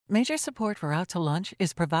Major support for Out to Lunch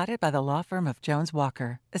is provided by the law firm of Jones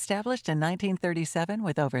Walker, established in 1937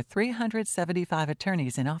 with over 375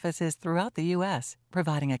 attorneys in offices throughout the U.S.,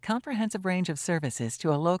 providing a comprehensive range of services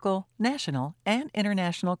to a local, national, and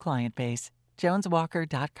international client base.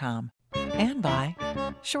 JonesWalker.com. And by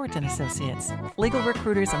Shorten Associates, legal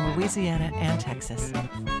recruiters in Louisiana and Texas.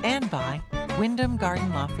 And by Wyndham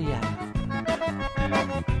Garden Lafayette.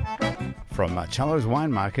 From Cello's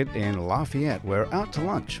Wine Market in Lafayette, we're out to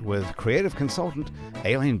lunch with creative consultant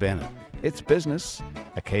Aileen Bennett. It's business,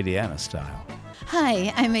 Acadiana style.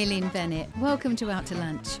 Hi, I'm Aileen Bennett. Welcome to Out to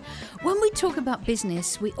Lunch. When we talk about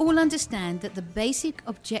business, we all understand that the basic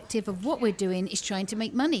objective of what we're doing is trying to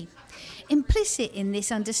make money. Implicit in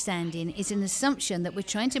this understanding is an assumption that we're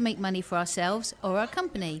trying to make money for ourselves or our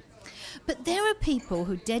company. But there are people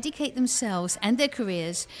who dedicate themselves and their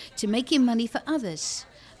careers to making money for others.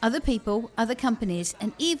 Other people, other companies,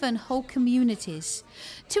 and even whole communities.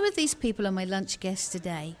 Two of these people are my lunch guests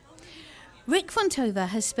today. Rick Fontova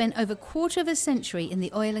has spent over a quarter of a century in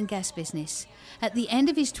the oil and gas business. At the end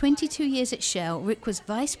of his 22 years at Shell, Rick was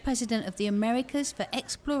Vice President of the Americas for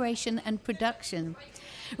Exploration and Production.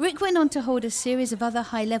 Rick went on to hold a series of other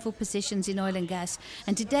high-level positions in oil and gas,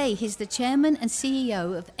 and today he's the Chairman and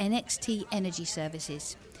CEO of NXT Energy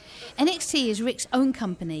Services. NXT is Rick's own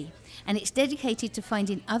company, and it's dedicated to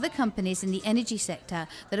finding other companies in the energy sector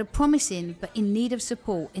that are promising but in need of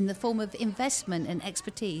support in the form of investment and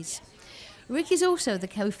expertise. Rick is also the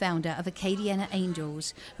co-founder of Acadiana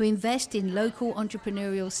Angels, who invest in local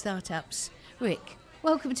entrepreneurial startups. Rick,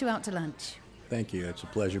 welcome to Out to Lunch. Thank you. It's a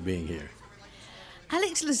pleasure being here.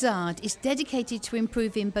 Alex Lazard is dedicated to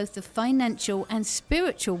improving both the financial and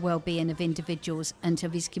spiritual well-being of individuals and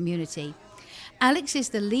of his community. Alex is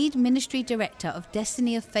the lead ministry director of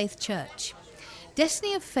Destiny of Faith Church.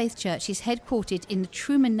 Destiny of Faith Church is headquartered in the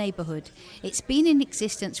Truman neighborhood. It's been in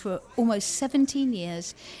existence for almost 17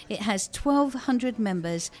 years. It has 1,200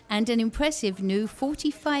 members and an impressive new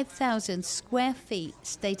 45,000 square feet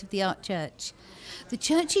state-of-the-art church. The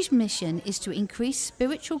church's mission is to increase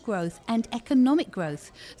spiritual growth and economic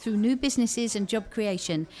growth through new businesses and job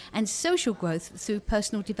creation, and social growth through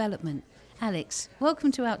personal development. Alex,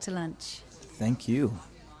 welcome to Out to Lunch. Thank you.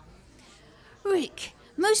 Rick,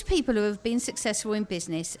 most people who have been successful in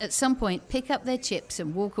business at some point pick up their chips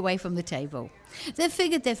and walk away from the table. They've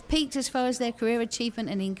figured they've peaked as far as their career achievement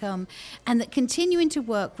and income, and that continuing to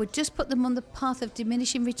work would just put them on the path of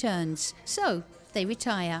diminishing returns. So they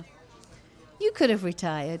retire. You could have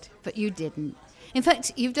retired, but you didn't. In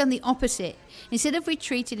fact, you've done the opposite. Instead of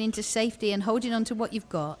retreating into safety and holding on to what you've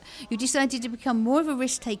got, you decided to become more of a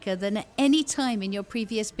risk taker than at any time in your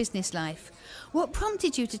previous business life. What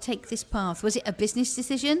prompted you to take this path? Was it a business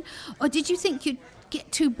decision, or did you think you'd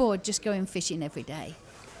get too bored just going fishing every day?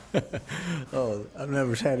 Oh, I've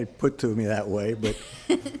never had it put to me that way, but,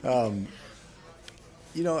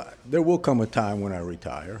 there will come a time when I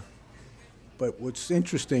retire. But what's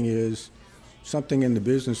interesting is, something in the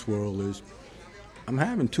business world is, I'm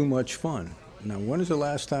having too much fun. Now, when is the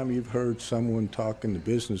last time you've heard someone talk in the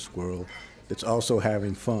business world that's also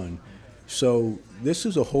having fun? So this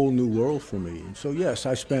is a whole new world for me. And so, yes,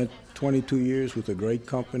 I spent 22 years with a great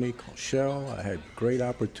company called Shell. I had great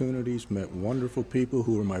opportunities, met wonderful people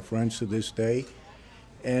who are my friends to this day.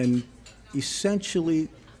 And essentially,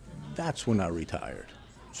 that's when I retired.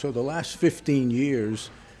 So the last 15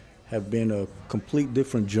 years have been a complete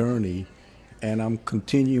different journey, and I'm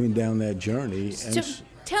continuing down that journey. So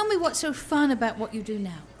tell me what's so fun about what you do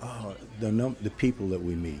now. The people that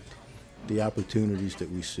we meet, the opportunities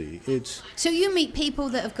that we see. So you meet people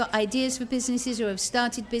that have got ideas for businesses or have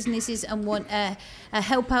started businesses and want a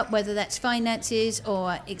help out, whether that's finances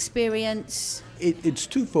or experience? It's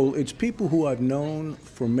twofold. It's people who I've known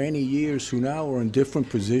for many years who now are in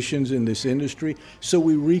different positions in this industry. So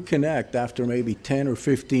we reconnect after maybe 10 or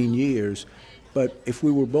 15 years. But if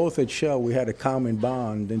we were both at Shell, we had a common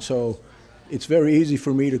bond. And so it's very easy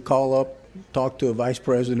for me to call up, talk to a vice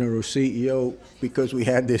president or CEO because we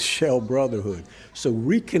had this Shell brotherhood. So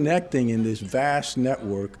reconnecting in this vast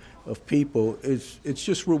network of people, it's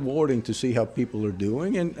just rewarding to see how people are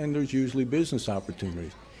doing, and there's usually business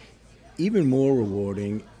opportunities. Even more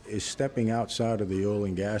rewarding is stepping outside of the oil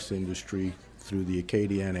and gas industry through the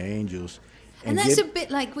Acadiana Angels. And that's a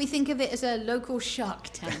bit like we think of it as a local Shark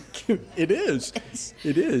Tank. It is.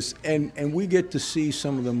 It is. And we get to see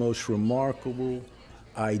some of the most remarkable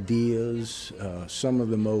ideas, some of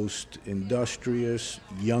the most industrious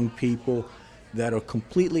young people that are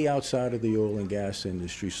completely outside of the oil and gas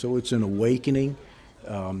industry. So it's an awakening,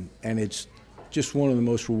 and it's just one of the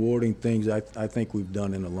most rewarding things I think we've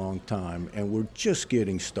done in a long time, and we're just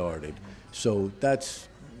getting started. So that's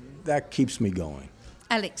that keeps me going.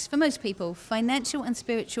 Alex, for most people, financial and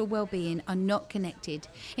spiritual well-being are not connected.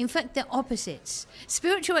 In fact, they're opposites.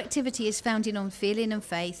 Spiritual activity is founded on feeling and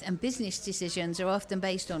faith, and business decisions are often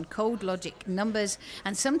based on cold logic, numbers,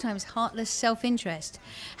 and sometimes heartless self-interest.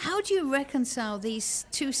 How do you reconcile these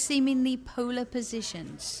two seemingly polar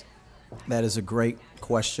positions? That is a great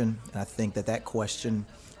question, and I think that question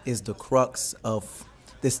is the crux of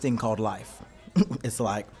this thing called life. It's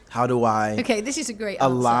like, how do I this is a great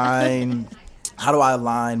answer. How do I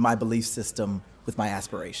align my belief system with my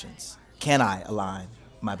aspirations? Can I align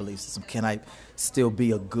my belief system? Can I still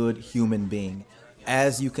be a good human being?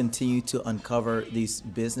 As you continue to uncover these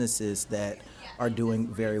businesses that are doing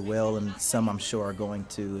very well, and some I'm sure are going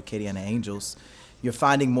to Acadiana Angels, you're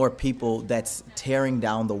finding more people that's tearing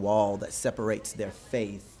down the wall that separates their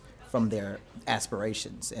faith from their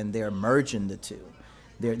aspirations, and they're merging the two.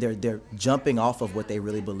 They're jumping off of what they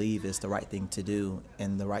really believe is the right thing to do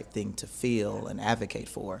and the right thing to feel and advocate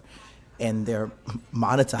for, and they're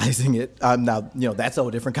monetizing it. Now, that's a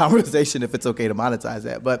whole different conversation if it's okay to monetize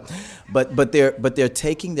that. But they're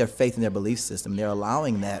taking their faith and their belief system. They're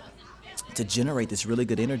allowing that to generate this really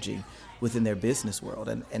good energy within their business world,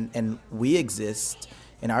 and we exist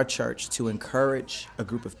in our church to encourage a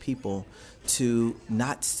group of people to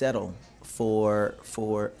not settle for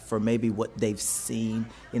maybe what they've seen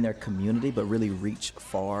in their community, but really reach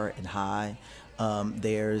far and high.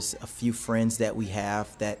 There's a few friends that we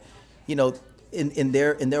have that, in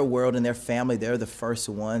their world, in their family, they're the first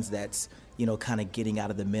ones that's, kind of getting out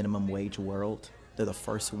of the minimum wage world. They're the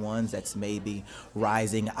first ones that's maybe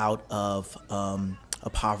rising out of a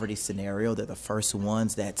poverty scenario. They're the first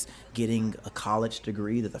ones that's getting a college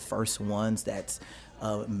degree. They're the first ones that's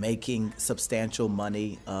making substantial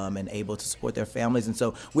money and able to support their families. And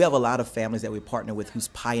so we have a lot of families that we partner with who's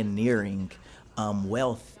pioneering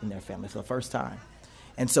wealth in their family for the first time.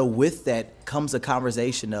 And so with that comes a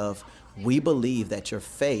conversation of, we believe that your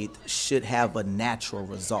faith should have a natural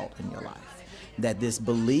result in your life. That this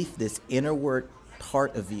belief, this inward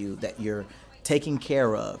part of you that you're taking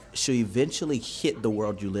care of should eventually hit the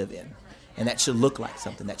world you live in. And that should look like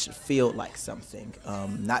something, that should feel like something,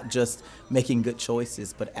 not just making good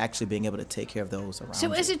choices, but actually being able to take care of those around you.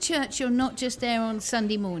 So as a church, you're not just there on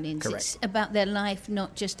Sunday mornings. Correct. It's about their life,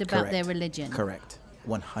 not just about their religion. Correct.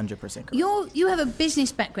 100% correct. You have a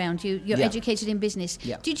business background. You're educated in business.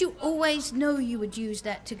 Yeah. Did you always know you would use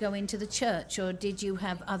that to go into the church, or did you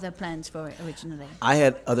have other plans for it originally? I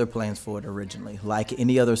had other plans for it originally, like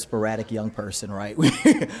any other sporadic young person, right?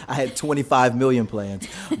 I had 25 million plans.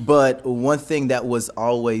 But one thing that was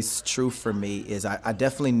always true for me is I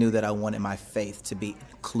definitely knew that I wanted my faith to be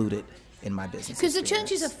included in my business. Because the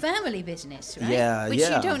church is a family business, right? Yeah, Which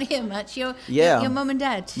you don't hear much. Your mom and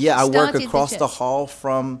dad. Yeah, I work started across the hall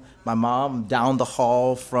from my mom, down the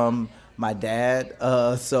hall from my dad.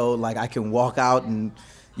 So like I can walk out and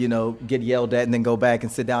get yelled at and then go back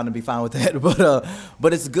and sit down and be fine with that.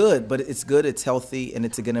 But it's good. But it's good. It's healthy and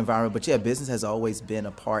it's a good environment. But yeah, business has always been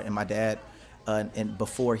a part. And my dad, and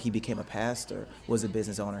before he became a pastor, was a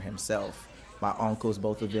business owner himself. My uncles,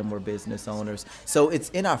 both of them were business owners. So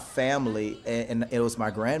it's in our family, and it was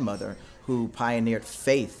my grandmother who pioneered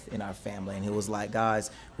faith in our family. And it was like,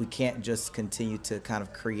 guys, we can't just continue to kind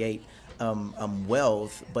of create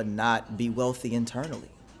wealth, but not be wealthy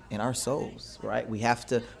internally in our souls, right? We have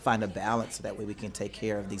to find a balance so that way we can take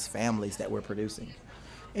care of these families that we're producing.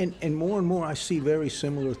 And more, I see very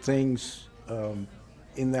similar things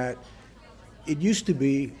in that. It used to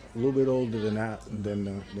be a little bit older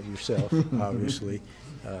than yourself, obviously.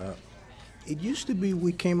 It used to be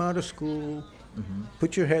we came out of school,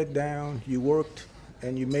 put your head down, you worked,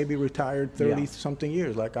 and you maybe retired 30-something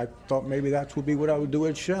years. Like I thought maybe that would be what I would do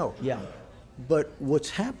at Shell. Yeah. But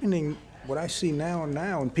what's happening, what I see now,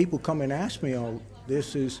 and people come and ask me all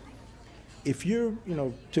this is, if you're,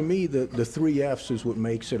 to me, the 3 F's is what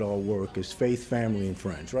makes it all work, is faith, family, and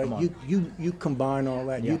friends, right? You combine all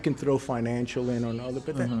that. Yeah. You can throw financial in on other,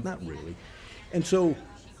 but not really. And so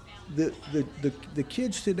the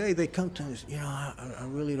kids today, they come to us, I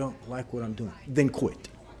really don't like what I'm doing. Then quit.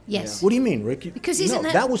 Yes. What do you mean, Ricky? Because isn't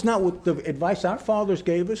that was not what the advice our fathers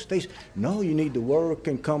gave us. They said, no, you need to work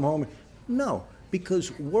and come home. No,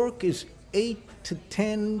 because work is 8 to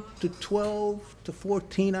 10 to 12 to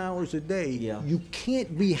 14 hours a day. Yeah. You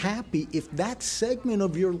can't be happy if that segment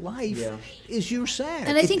of your life is your sad.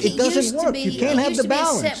 And I think it doesn't used work. to be, You can't have the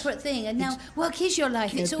balance. Be a separate thing. And now work is your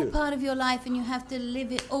life. It's all do it. part of your life, and you have to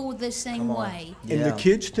live it all the same way. And the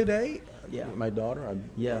kids today, Yeah. my daughter,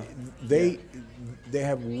 Yeah. they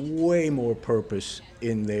have way more purpose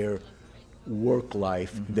in their work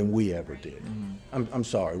life than we ever did. I'm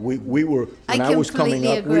sorry. We were, when I I was coming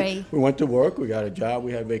completely up, agree. we went to work, we got a job,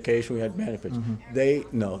 we had vacation, we had benefits. They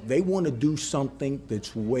want to do something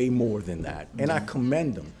that's way more than that. And I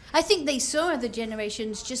commend them. I think they saw other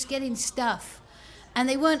generations just getting stuff. And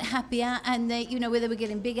they weren't happier, and they, where they were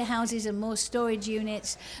getting bigger houses and more storage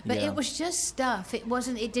units, but Yeah. it was just stuff.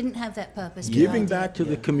 It didn't have that purpose. Giving behind it. back to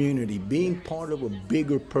the community, being part of a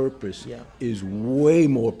bigger purpose Yeah. is way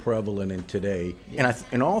more prevalent in today,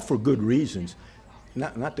 and all for good reasons.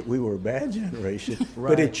 Not that we were a bad generation,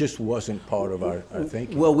 but it Right. just wasn't part of our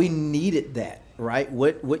thinking. Well, we needed that, right?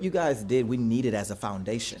 What you guys did, we needed as a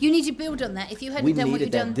foundation. You need to build on that. If you hadn't We done what needed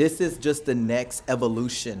you've that. done, This is just the next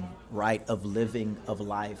evolution, right, of living, of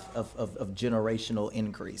life, of generational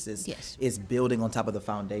increases. Yes. It's building on top of the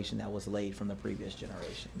foundation that was laid from the previous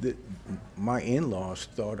generation. My in-laws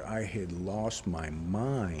thought I had lost my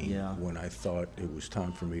mind Yeah. when I thought it was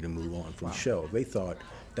time for me to move on from Shell. They thought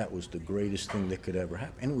that was the greatest thing that could ever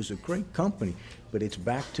happen. And it was a great company, but it's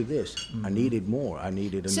back to this. I needed more. I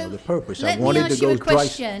needed another purpose. Let I wanted me ask to go you a twice.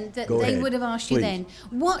 question that Go they ahead, would have asked you please. then.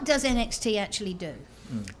 What does NXT actually do?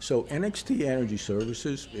 So NXT Energy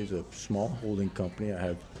Services is a small holding company. I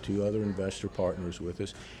have two other investor partners with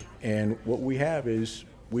us. And what we have is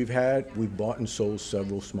we've bought and sold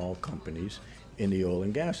several small companies in the oil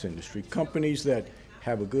and gas industry. Companies that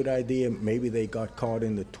have a good idea, maybe they got caught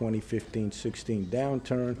in the 2015-16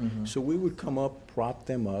 downturn. So we would come up, prop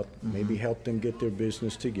them up, maybe help them get their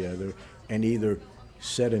business together, and either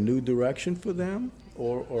set a new direction for them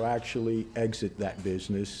or actually exit that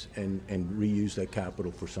business and reuse that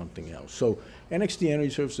capital for something else. So NXT Energy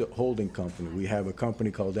Services is a holding company. We have a company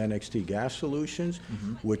called NXT Gas Solutions,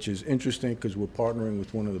 which is interesting because we're partnering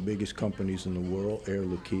with one of the biggest companies in the world, Air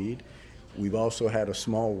Liquide. We've also had a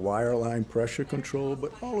small wireline pressure control,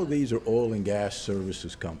 but all of these are oil and gas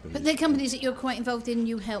services companies. But they're companies that you're quite involved in.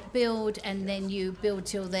 You help build, and then you build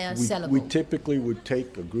till they're sellable. We typically would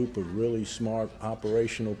take a group of really smart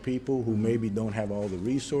operational people who maybe don't have all the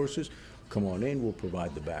resources. Come on in, we'll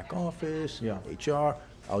provide the back office, HR.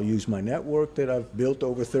 I'll use my network that I've built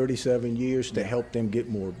over 37 years to help them get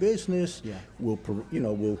more business. We'll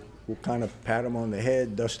kind of pat them on the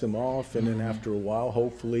head, dust them off, and then after a while,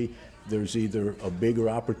 hopefully, there's either a bigger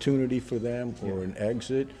opportunity for them or an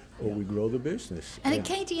exit, or we grow the business. And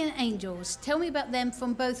Acadian Angels, tell me about them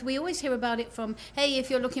from both. We always hear about it from, hey, if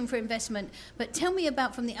you're looking for investment, but tell me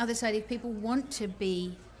about from the other side if people want to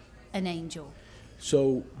be an angel.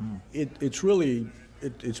 So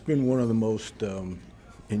it's been one of the most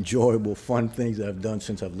enjoyable, fun things I've done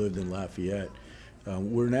since I've lived in Lafayette.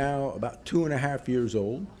 We're now about 2.5 years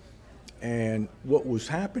old. And what was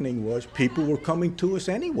happening was people were coming to us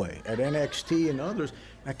anyway at NXT and others.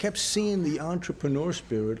 I kept seeing the entrepreneur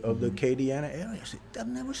spirit of the Acadiana area. I said, I've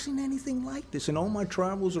never seen anything like this in all my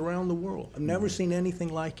travels around the world. I've never seen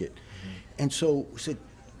anything like it. And so we said,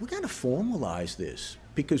 we got to formalize this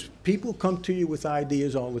because people come to you with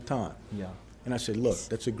ideas all the time. And I said, look,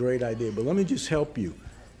 that's a great idea, but let me just help you.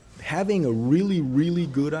 Having a really, really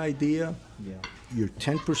good idea, you're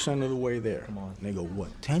 10% of the way there. Come on. And they go, what,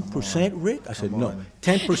 10%, Rick? I said, Come no, on.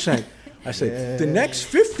 10%. I said, the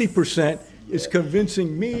next 50% is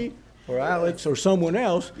convincing me or Alex or someone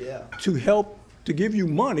else to help to give you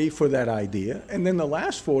money for that idea. And then the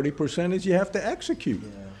last 40% is you have to execute.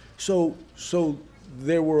 So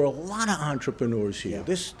there were a lot of entrepreneurs here.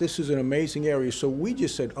 This is an amazing area. So we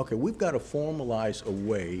just said, okay, we've got to formalize a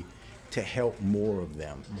way to help more of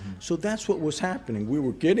them. So that's what was happening. We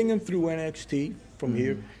were getting them through NXT from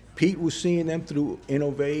here. Pete was seeing them through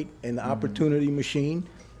Innovate and the Opportunity Machine.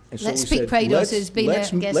 And so Let's we Speak said, Prados has been a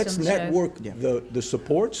guest let's on the show. network the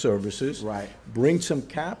support services, bring some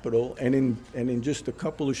capital, and in just a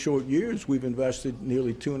couple of short years, we've invested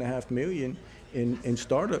nearly $2.5 million in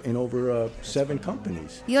startup in over 7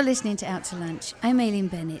 companies. You're listening to Out to Lunch. I'm Aileen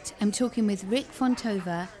Bennett. I'm talking with Rick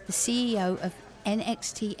Fontova, the CEO of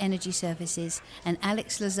NXT Energy Services, and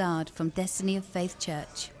Alex Lazard from Destiny of Faith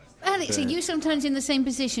Church. Alex, are you sometimes in the same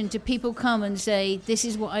position? Do people come and say, this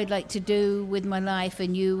is what I'd like to do with my life,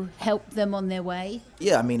 and you help them on their way?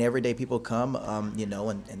 Yeah, I mean, every day people come,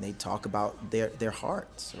 and they talk about their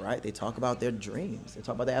hearts, right? They talk about their dreams. They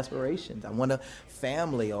talk about their aspirations. I want a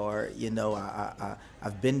family, or,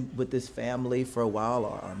 I've been with this family for a while,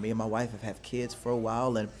 or me and my wife have had kids for a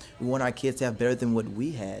while, and we want our kids to have better than what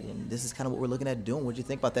we had. And this is kind of what we're looking at doing. What do you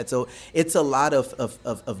think about that? So it's a lot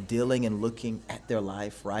of dealing and looking at their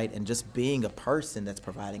life, right? right? And just being a person that's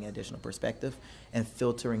providing additional perspective and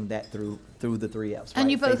filtering that through the 3 F's. And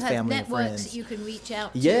right? you both Faith, have family, and networks friends. that you can reach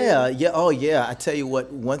out to. Yeah. I tell you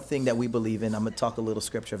what, one thing that we believe in, I'm going to talk a little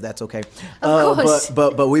scripture if that's okay. Of course.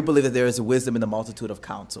 But we believe that there is wisdom in the multitude of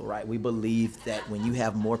counsel, right? We believe that when you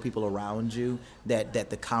have more people around you, that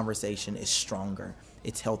the conversation is stronger.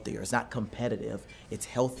 It's healthier. It's not competitive. It's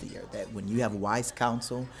healthier. That when you have wise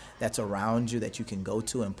counsel that's around you that you can go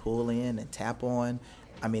to and pull in and tap on,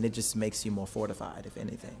 I mean, it just makes you more fortified, if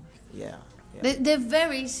anything. Yeah. They're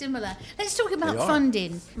very similar. Let's talk about They are.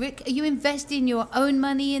 funding. Rick, are you investing your own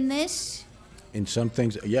money in this? In some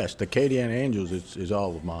things, yes, the Acadiana Angels is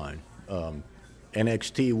all of mine.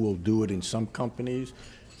 NXT will do it in some companies,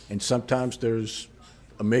 and sometimes there's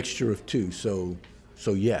a mixture of two. So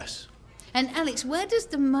yes. And Alex, where does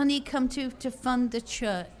the money come to fund the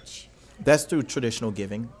church? That's through traditional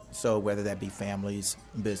giving. So whether that be families,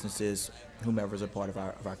 businesses, whomever's a part of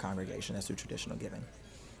our congregation, that's through traditional giving.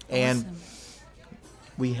 And Awesome.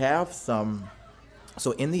 we have some,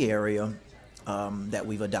 so in the area that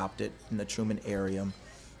we've adopted, in the Truman area,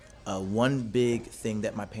 one big thing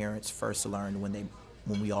that my parents first learned when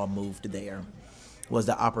we all moved there was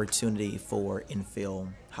the opportunity for infill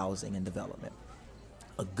housing and development.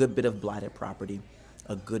 A good bit of blighted property,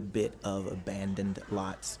 a good bit of abandoned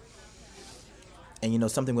lots.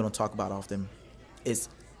 And something we don't talk about often is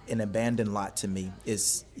an abandoned lot to me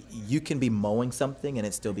is you can be mowing something and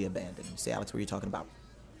it still be abandoned. You say, Alex, what are you talking about?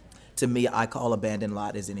 To me, I call abandoned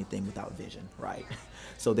lot as anything without vision, right?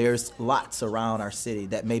 So there's lots around our city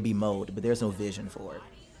that may be mowed, but there's no vision for it.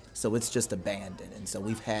 So it's just abandoned. And so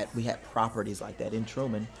we had properties like that in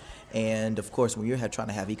Truman. And of course, when you're trying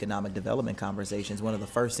to have economic development conversations, one of the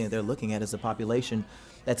first things they're looking at is the population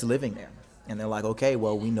that's living there. And they're like, okay,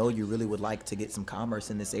 well, we know you really would like to get some commerce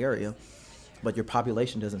in this area, but your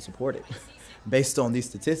population doesn't support it. Based on these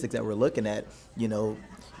statistics that we're looking at, you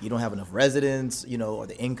don't have enough residents, or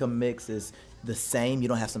the income mix is the same. You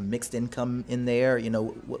don't have some mixed income in there,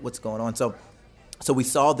 what's going on. So we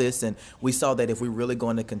saw this, and we saw that if we're really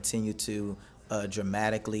going to continue to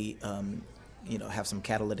dramatically have some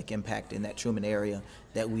catalytic impact in that Truman area,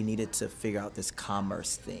 that we needed to figure out this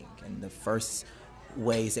commerce thing. And the first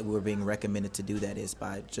ways that we were being recommended to do that is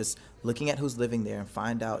by just looking at who's living there and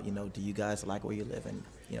find out, do you guys like where you live? And,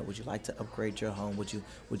 would you like to upgrade your home? Would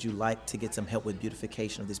you like to get some help with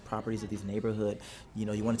beautification of these properties, of these neighborhood?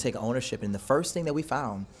 You want to take ownership. And the first thing that we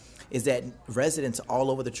found is that residents all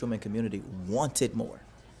over the Truman community wanted more.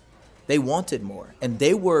 They wanted more, and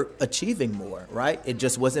they were achieving more, right? It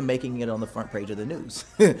just wasn't making it on the front page of the news.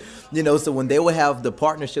 So when they would have the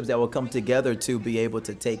partnerships that would come together to be able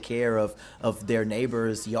to take care of their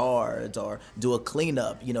neighbors' yards or do a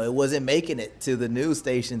cleanup, it wasn't making it to the news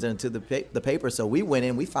stations and to the paper. So we went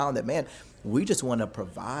in, we found that, man, we just want to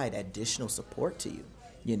provide additional support to you.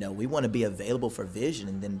 We want to be available for vision.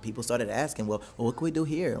 And then people started asking, well, what can we do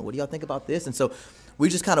here? What do y'all think about this? And so we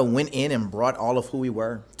just kind of went in and brought all of who we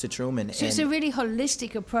were to Truman. So it's a really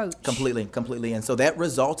holistic approach. Completely. And so that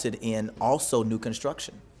resulted in also new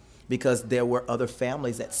construction, because there were other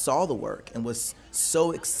families that saw the work and was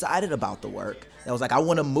so excited about the work that was like, I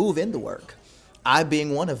want to move in the work. I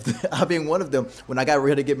being one of them. When I got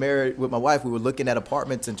ready to get married with my wife, we were looking at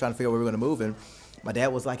apartments and trying to figure out where we were going to move in. My dad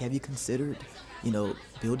was like, have you considered,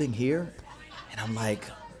 building here? And I'm like,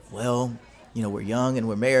 well, we're young and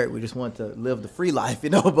we're married. We just want to live the free life,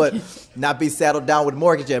 but not be saddled down with a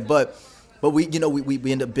mortgage yet. But we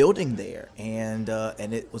ended up building there, and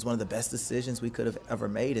it was one of the best decisions we could have ever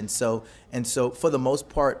made. And so for the most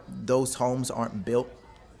part, those homes aren't built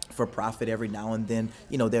for profit. Every now and then,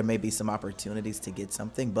 there may be some opportunities to get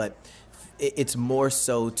something, but it's more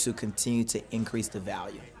so to continue to increase the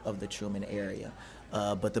value of the Truman area.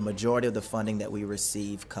 But the majority of the funding that we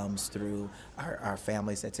receive comes through our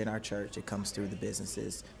families that's in our church. It comes through the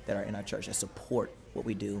businesses that are in our church that support what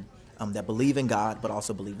we do, that believe in God, but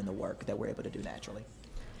also believe in the work that we're able to do naturally.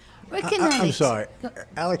 I'm sorry.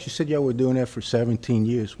 Alex, you said y'all were doing that for 17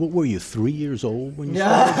 years. What were you, 3 years old when you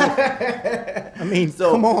started? I mean,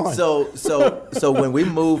 come on. So when we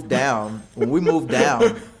moved down,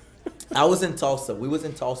 I was in Tulsa. We was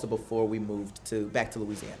in Tulsa before we moved back to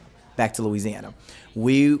Louisiana.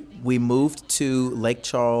 We moved to Lake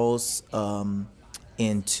Charles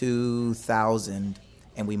in 2000,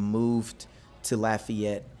 and we moved to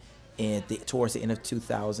Lafayette towards the end of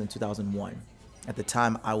 2001. At the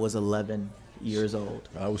time, I was 11 years old.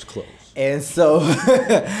 I was close. And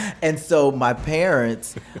so my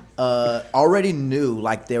parents already knew,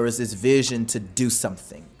 like, there was this vision to do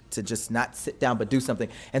something, to just not sit down but do something.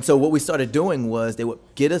 And so what we started doing was they would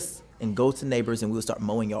get us and go to neighbors, and we would start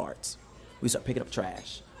mowing yards. We start picking up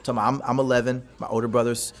trash. So I'm 11. My older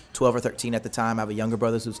brother's 12 or 13 at the time. I have a younger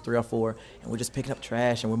brother who's 3 or 4, and we're just picking up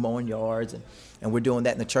trash and we're mowing yards and we're doing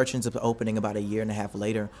that. And the church ends up opening about a year and a half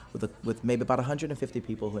later with maybe about 150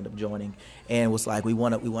 people who end up joining, and was like, we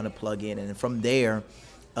want to plug in. And from there,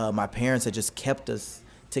 my parents had just kept us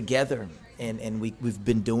together, and we've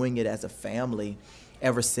been doing it as a family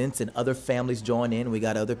ever since, and other families join in. We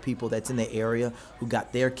got other people that's in the area who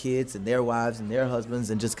got their kids and their wives and their husbands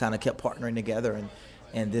and just kind of kept partnering together,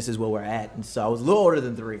 and this is where we're at. And so I was a little older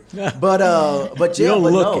than 3, but I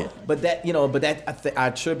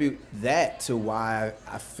attribute that to why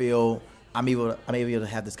I feel I'm able to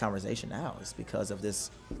have this conversation now, is because of this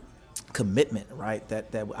commitment, right, that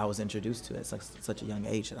I was introduced to at such a young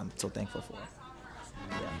age, and I'm so thankful for it.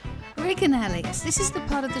 Yeah. Rick and Alex, this is the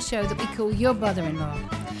part of the show that we call Your Brother-in-Law.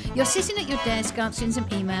 You're sitting at your desk answering some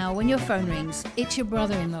email when your phone rings. It's your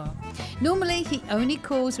brother-in-law. Normally, he only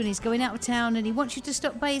calls when he's going out of town and he wants you to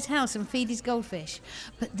stop by his house and feed his goldfish.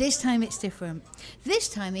 But this time it's different. This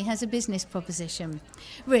time he has a business proposition.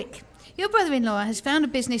 Rick, your brother-in-law has found a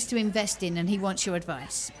business to invest in and he wants your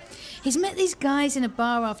advice. He's met these guys in a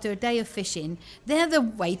bar after a day of fishing. They're the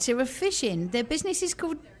waiter of fishing. Their business is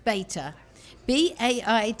called Baiter.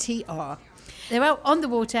 B-A-I-T-R. They're out on the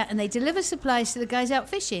water and they deliver supplies to the guys out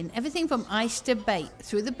fishing, everything from ice to bait,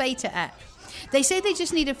 through the Baiter app. They say they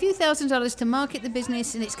just need a few $1,000s to market the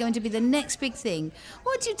business and it's going to be the next big thing.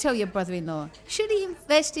 What do you tell your brother-in-law? Should he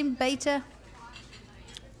invest in Baiter?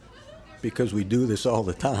 Because we do this all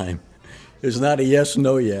the time. It's not a yes,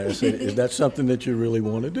 no yet. I said, is that something that you really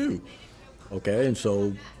want to do? Okay, and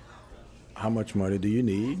so how much money do you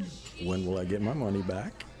need? When will I get my money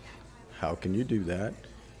back? How can you do that?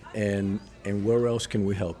 And where else can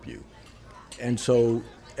we help you? And so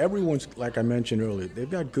everyone's, like I mentioned earlier, they've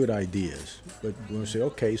got good ideas. But we're going to say,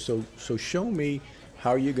 okay, so show me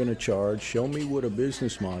how you're going to charge. Show me what a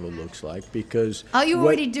business model looks like, because... Are you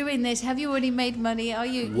already doing this? Have you already made money? Are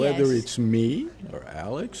you? Whether yes. It's me or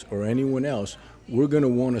Alex or anyone else, we're going to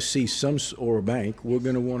want to see or a bank, we're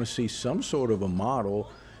going to want to see some sort of a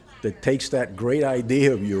model that takes that great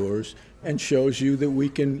idea of yours and shows you that we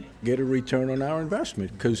can get a return on our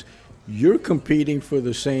investment, because you're competing for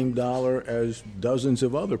the same dollar as dozens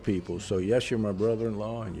of other people. So yes, you're my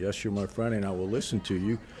brother-in-law, and yes, you're my friend, and I will listen to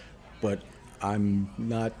you, but I'm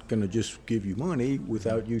not going to just give you money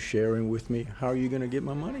without you sharing with me how are you going to get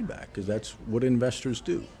my money back, because that's what investors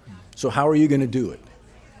do. So how are you going to do it?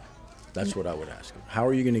 That's what I would ask him. How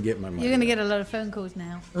are you going to get my money You're going to back? get a lot of phone calls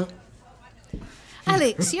now.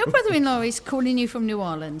 Alex, your brother-in-law is calling you from New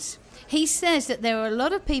Orleans. He says that there are a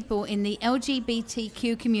lot of people in the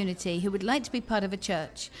LGBTQ community who would like to be part of a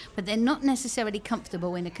church, but they're not necessarily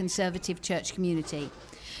comfortable in a conservative church community.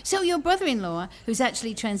 So your brother-in-law, who's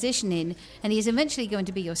actually transitioning, and he is eventually going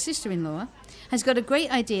to be your sister-in-law, has got a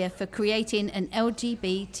great idea for creating an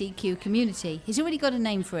LGBTQ community. He's already got a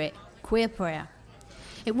name for it, Queer Prayer.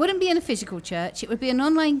 It wouldn't be in a physical church, it would be an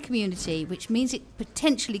online community, which means it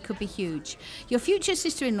potentially could be huge. Your future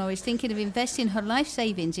sister-in-law is thinking of investing her life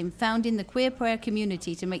savings in founding the Queer Prayer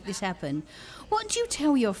community to make this happen. What do you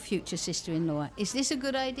tell your future sister-in-law? Is this a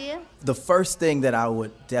good idea? The first thing that I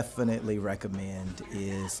would definitely recommend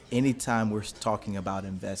is anytime we're talking about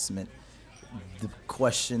investment, the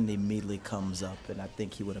question immediately comes up, and I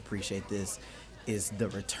think he would appreciate this, is the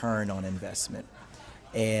return on investment.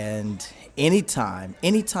 And anytime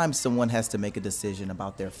someone has to make a decision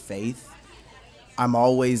about their faith, I'm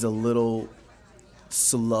always a little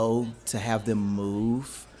slow to have them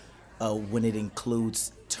move when it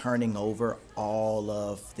includes turning over all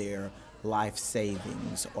of their life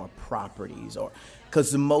savings or properties, or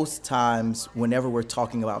because most times whenever we're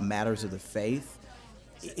talking about matters of the faith,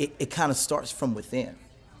 it kind of starts from within.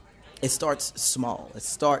 It starts small. It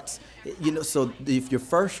starts, so if your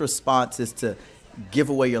first response is to give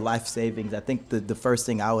away your life savings, I think the first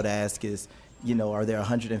thing I would ask is, are there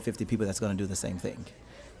 150 people that's going to do the same thing?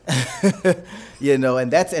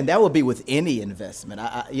 And that would be with any investment.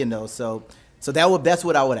 So that's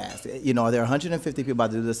what I would ask. Are there 150 people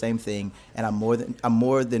about to do the same thing? And I'm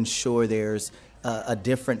more than sure there's a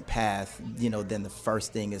different path, than the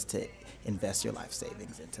first thing is to invest your life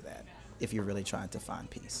savings into that if you're really trying to find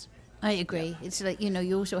peace. I agree. Yeah. It's like,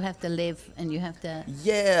 you also have to live and you have to...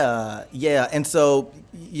 Yeah. And so,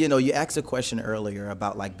 you asked a question earlier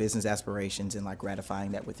about like business aspirations and like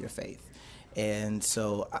gratifying that with your faith. And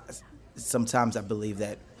so sometimes I believe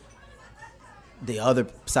that the other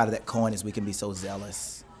side of that coin is we can be so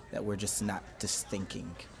zealous that we're just not just thinking.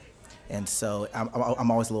 And so I'm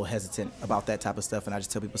always a little hesitant about that type of stuff. And I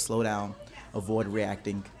just tell people, slow down, avoid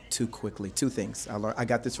reacting too quickly. Two things. I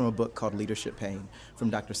got this from a book called Leadership Pain from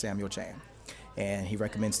Dr. Samuel Chan. And he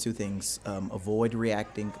recommends two things: avoid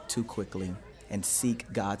reacting too quickly and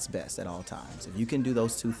seek God's best at all times. If you can do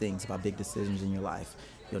those two things about big decisions in your life,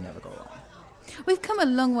 you'll never go wrong. We've come a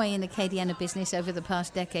long way in Acadiana business over the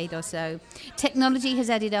past decade or so. Technology has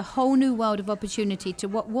added a whole new world of opportunity to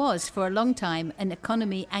what was, for a long time, an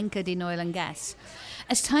economy anchored in oil and gas.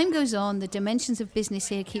 As time goes on, the dimensions of business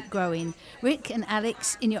here keep growing. Rick and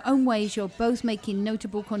Alex, in your own ways, you're both making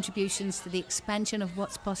notable contributions to the expansion of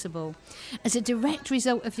what's possible. As a direct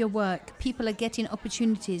result of your work, people are getting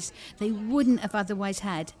opportunities they wouldn't have otherwise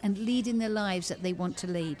had and leading the lives that they want to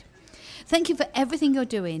lead. Thank you for everything you're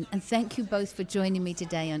doing, and thank you both for joining me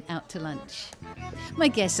today on Out to Lunch. My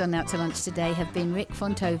guests on Out to Lunch today have been Rick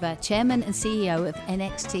Fontova, Chairman and CEO of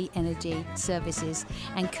NXT Energy Services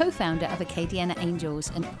and co-founder of Acadiana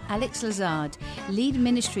Angels, and Alex Lazard, Lead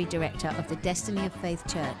Ministry Director of the Destiny of Faith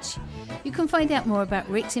Church. You can find out more about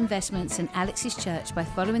Rick's investments and Alex's church by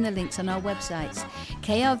following the links on our websites,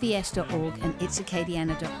 krvs.org and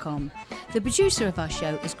itsacadiana.com. The producer of our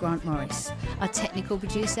show is Grant Morris. Our technical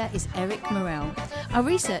producer is Eric Morrell. Our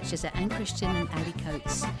researchers are Anne Christian and Ali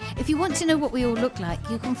Coates. If you want to know what we all look like,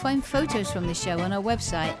 you can find photos from the show on our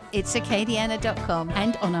website, itsacadiana.com,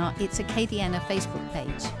 and on our It's Acadiana Facebook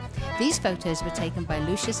page. These photos were taken by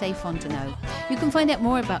Lucius A. Fontenot. You can find out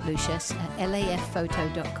more about Lucius at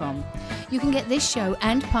lafphoto.com. You can get this show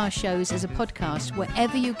and past shows as a podcast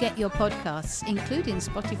wherever you get your podcasts, including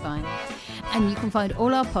Spotify. And you can find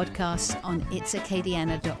all our podcasts on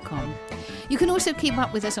itsacadiana.com. You can also keep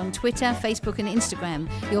up with us on Twitter, Facebook and Instagram.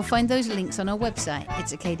 You'll find those links on our website,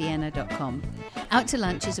 itsacadiana.com. Out to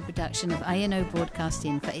Lunch is a production of INO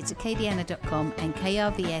Broadcasting for itsacadiana.com and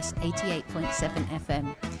KRVS 88.7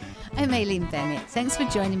 FM. I'm Aileen Bennett. Thanks for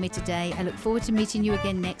joining me today. I look forward to meeting you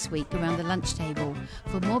again next week around the lunch table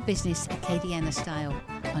for more business Acadiana style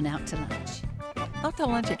on Out to Lunch. Out to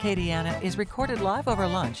Lunch Acadiana is recorded live over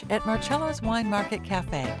lunch at Marcello's Wine Market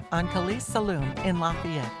Cafe on Calise Saloon in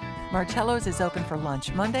Lafayette. Marcello's is open for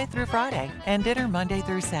lunch Monday through Friday and dinner Monday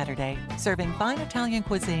through Saturday, serving fine Italian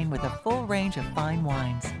cuisine with a full range of fine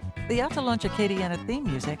wines. The Out to Lunch Acadiana theme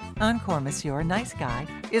music, Encore Monsieur Nice Guy,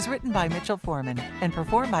 is written by Mitchell Foreman and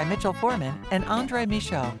performed by Mitchell Foreman and Andre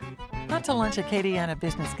Michaud. Out to Lunch Acadiana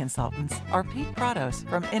business consultants are Pete Prados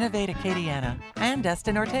from Innovate Acadiana and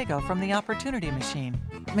Destin Ortego from The Opportunity Machine.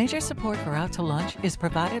 Major support for Out to Lunch is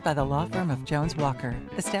provided by the law firm of Jones Walker,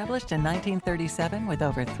 established in 1937 with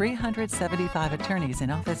over 375 attorneys in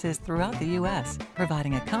offices throughout the U.S.,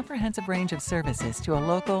 providing a comprehensive range of services to a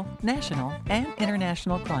local, national, and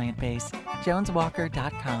international client base.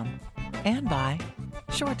 JonesWalker.com. And by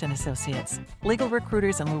Short & Associates, legal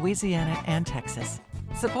recruiters in Louisiana and Texas.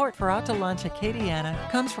 Support for Out to Lunch Acadiana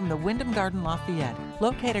comes from the Wyndham Garden Lafayette,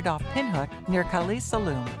 located off Pinhook near Calise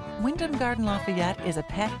Saloon. Wyndham Garden Lafayette is a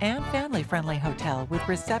pet and family-friendly hotel with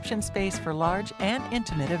reception space for large and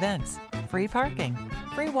intimate events, free parking,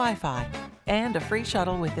 free Wi-Fi, and a free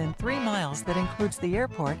shuttle within 3 miles that includes the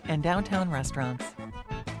airport and downtown restaurants.